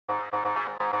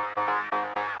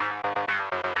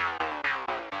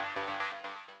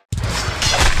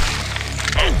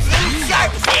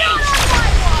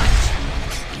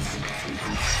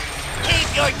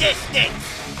your distance.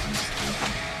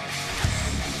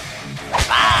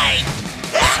 Bye.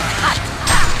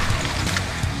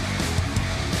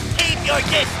 Keep your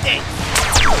distance.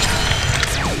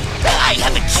 I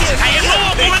haven't cheered. ใครรู้ว่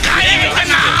ากูเป็นใครกัน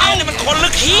นะเอานี่มันคนหรื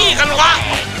อขี้กันวะ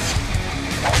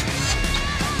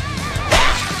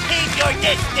Keep your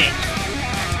distance.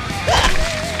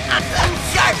 I'm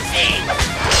sharp thing.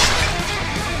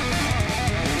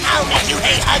 I'll make you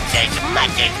hate hugs as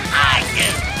much as I do.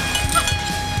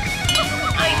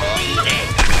 I'm leaving.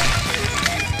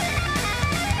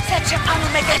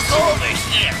 Let's go over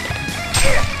here.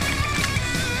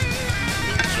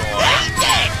 Enjoy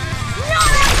this.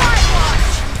 Not on my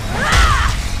watch!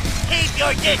 Keep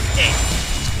your distance.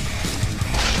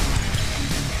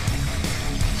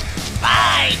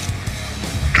 Bye.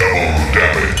 Double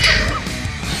damage.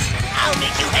 I'll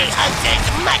make you hate hugs as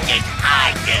much as I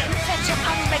do.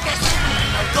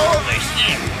 I'll go over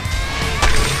here.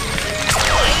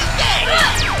 Enjoy this.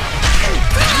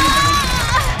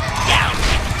 Down,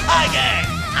 tiger.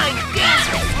 I'm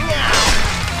dangerous now.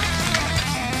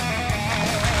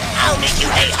 I'll make you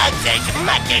hate hugs as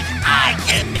much as I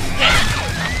do.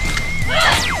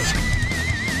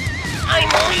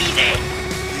 I'm leaving.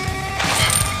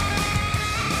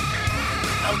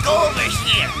 I'll go over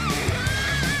here.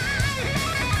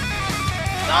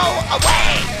 Go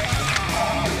away.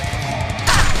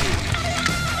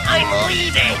 I'm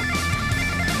leaving.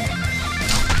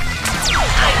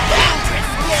 I'm dangerous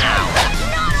now.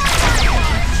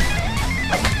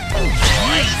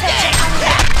 Enjoy this.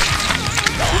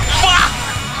 ว้า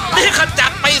นี่ขจั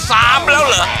ดไป3แล้ว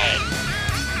เหรอ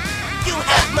You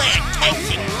have my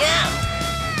attention now.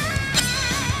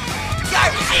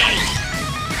 Darcy.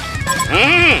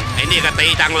 ไอ้นี่ก็ตี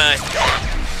จังเลย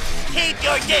Keep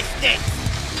your distance.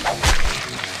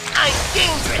 I'm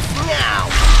dangerous now.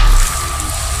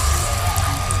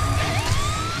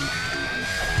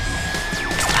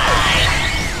 Bye.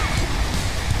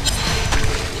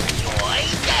 Enjoy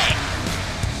this.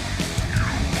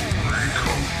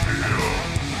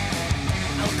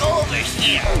 I'll go over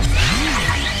here.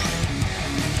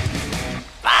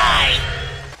 Bye.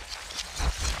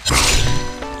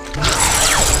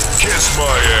 Kiss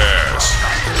my ass.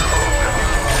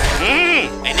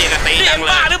 ไอ้นี่ก็ตีจังเ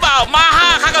ลยบ้าหรือเปล่ามา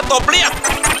5ข้าก็ตบเรียก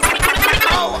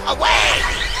Go away.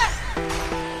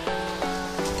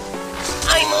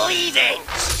 I'm leaving.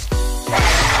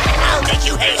 I'll make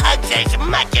you hate hugs as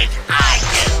much as I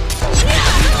do.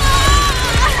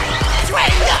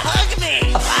 Trying to hug me.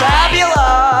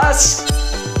 Fabulous!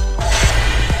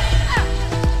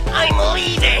 I'm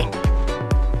leaving.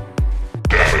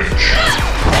 Damage.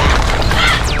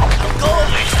 I'll go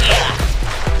over here.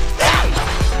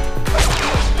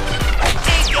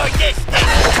 Keep your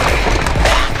distance.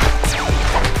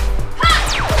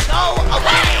 Go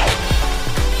away.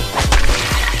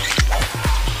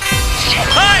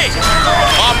 เฮ้ย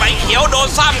พอไหมเขียวโดน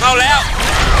ซ้ำเขาแล้ว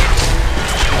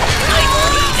I'm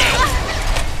leaving.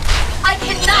 I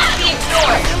cannot be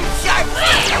ignored!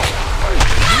 Sharply.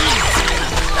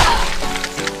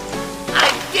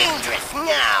 I'm dangerous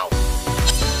now.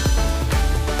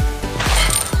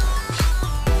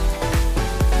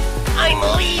 I'm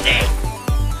leaving.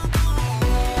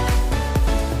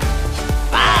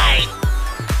 Bye.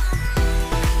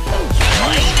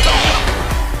 Enjoy this.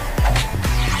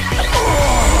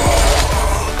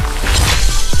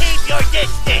 Keep your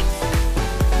distance.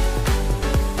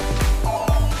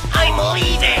 I'm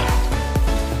leaving.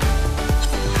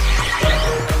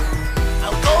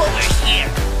 I'll go over here.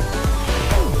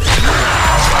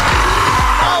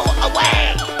 Go away.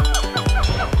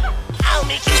 I'll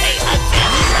make you hate hugs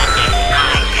as much as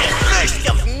I do. First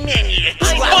of many to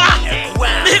ว้า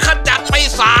try. นี่ขจัดไป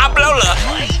3แล้วเหรอ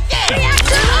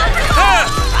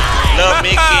เริ่ม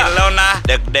มีกลิ่นแล้วนะ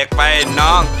เด็กๆไป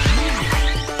น้อง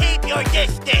Keep your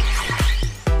distance.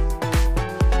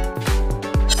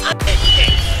 A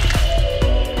distance.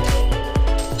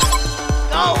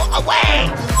 Go away.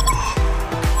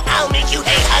 I'll make you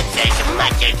hate hugs as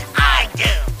much as I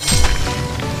do.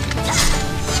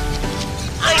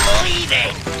 I'm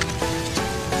leaving.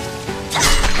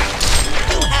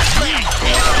 You have my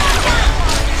attention now.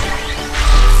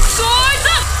 Swords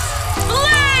up!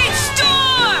 Blade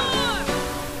storm!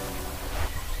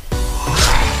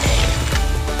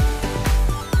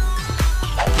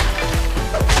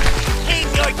 Keep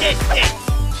your distance.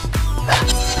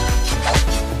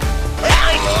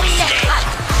 I'm leaving.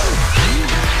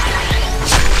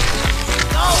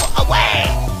 Go away.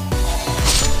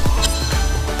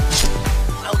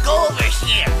 I'll go over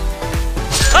here.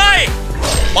 เฮ้ย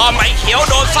พอไหมเขียว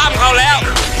โดนซ้ำเขาแล้ว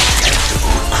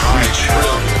My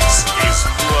brilliance is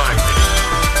blinding.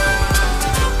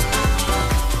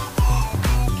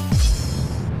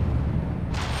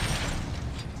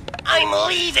 I'm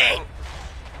leaving.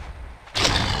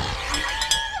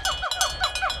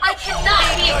 I cannot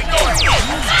be ignored.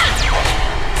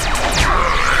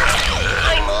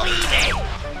 I'm leaving.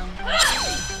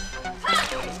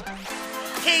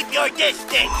 Keep your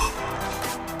distance.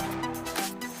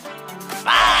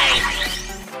 Bye.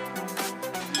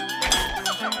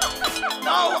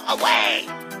 Go away.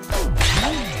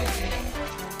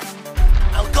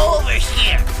 I'll go over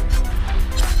here.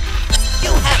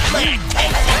 You have my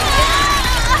attention.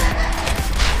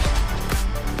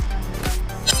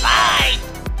 Bye.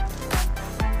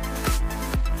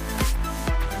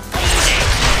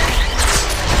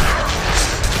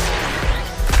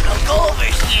 I'll go over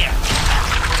here.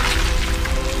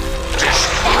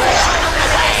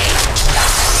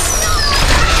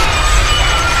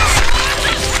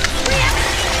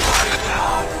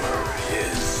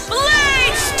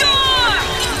 Blade storm!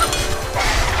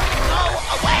 Go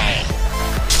away.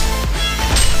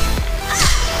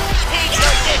 Take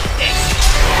your distance.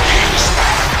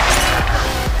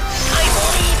 I'm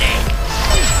leaving.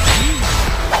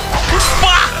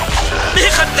 บ้านี่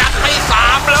ขจัดไป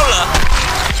3แล้วเหรอ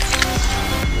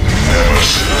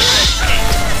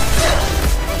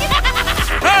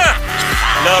เฮ้อ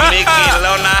เริ่มมีกลิ่นแ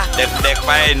ล้วนะ เด็กๆไ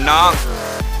ปน้อง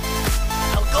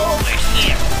I'll go over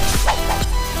here.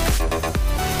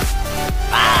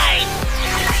 Bye.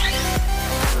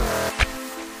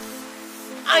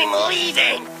 I'm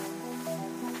leaving.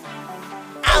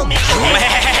 I'll make you แหม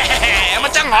pay. มั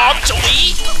นจะหอมฉุย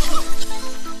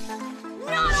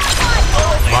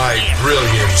Over My here.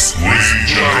 brilliance.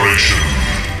 Regeneration.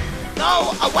 Go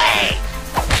away.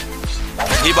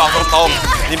 พี่บอกตรง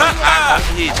ๆ นี่มันทางของ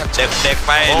พี่เด็กๆไ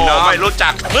ปน้องไม่รู้จั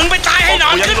ก มึงไปตายให้หนอ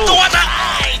นขึ้นตัวซะ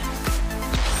Bye.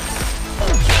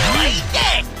 Right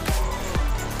there.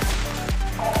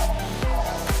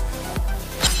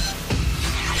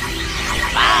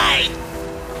 Bye.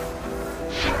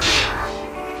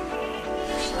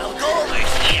 I'll go over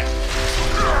here.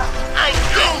 I'm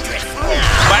dangerous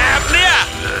now. แบบเนี้ย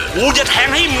กูจะแทง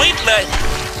ให้มิดเลย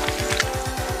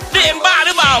นี่เอ็มบ้าห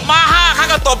รือเปล่า มา5ข้า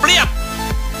ก็ตบเรียบ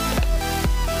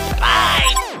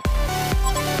Bye.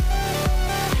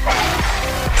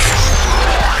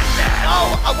 Go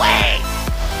away.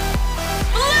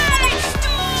 Blade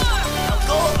storm! I'll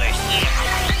go over here.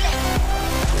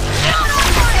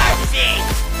 Start seeing.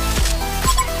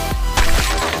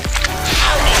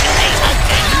 I'll make you pay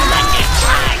attention like a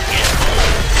dragon.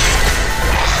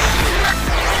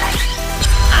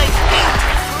 I'm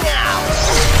dangerous now.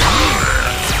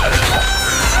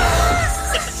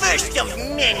 The first of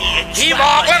many พี่บ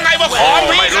อกแล้วไงว่าของ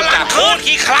พี่กำลังคืน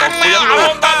กี่ครั้งแล้วอาร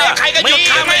มณ์ตอนนี้ใครก็หยุด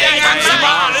ทำไม่ได้กันนะ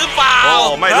บ้าหรือเปล่า โอ้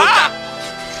ไม่รู้จัก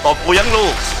ตบกูยังลู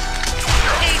ก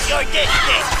Keep your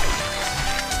distance.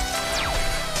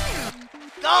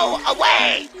 Go away.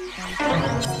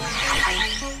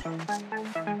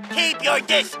 Keep your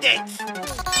distance.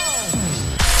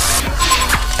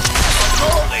 Go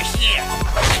over here.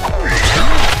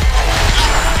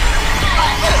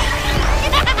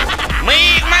 มี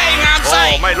อีกไหม่งาม โอ้ ไส้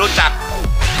ไม่รู้จัก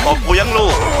ตบกูยังลู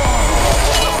ก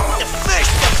The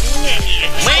first of many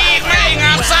มีอีกไหม่ง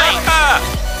ามไส้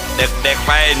เด็กๆไ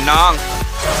ปน้อง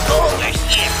Go over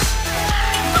here.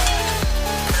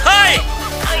 เฮ้ย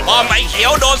พอไอ้เขีย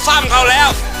วโดนซ้ำเขาแล้ว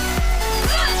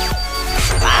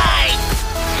Bye.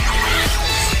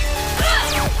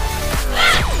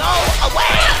 Go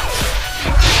away.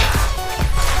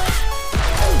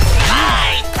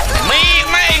 Bye. มีอีก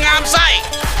ไหม่งามไส้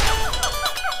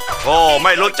โอ้ไ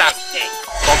ม่รู้จัก Distance.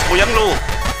 ตบกูยังลูก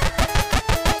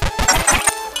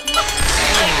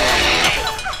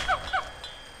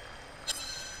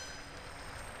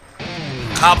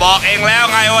ข้าบอกเองแล้ว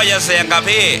ไงว่าอย่าเสี่ยงกับ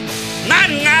พี่ นั่น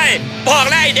ไง บอก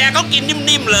แล้วไอ้แดงเขากิน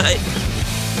นิ่มๆเลย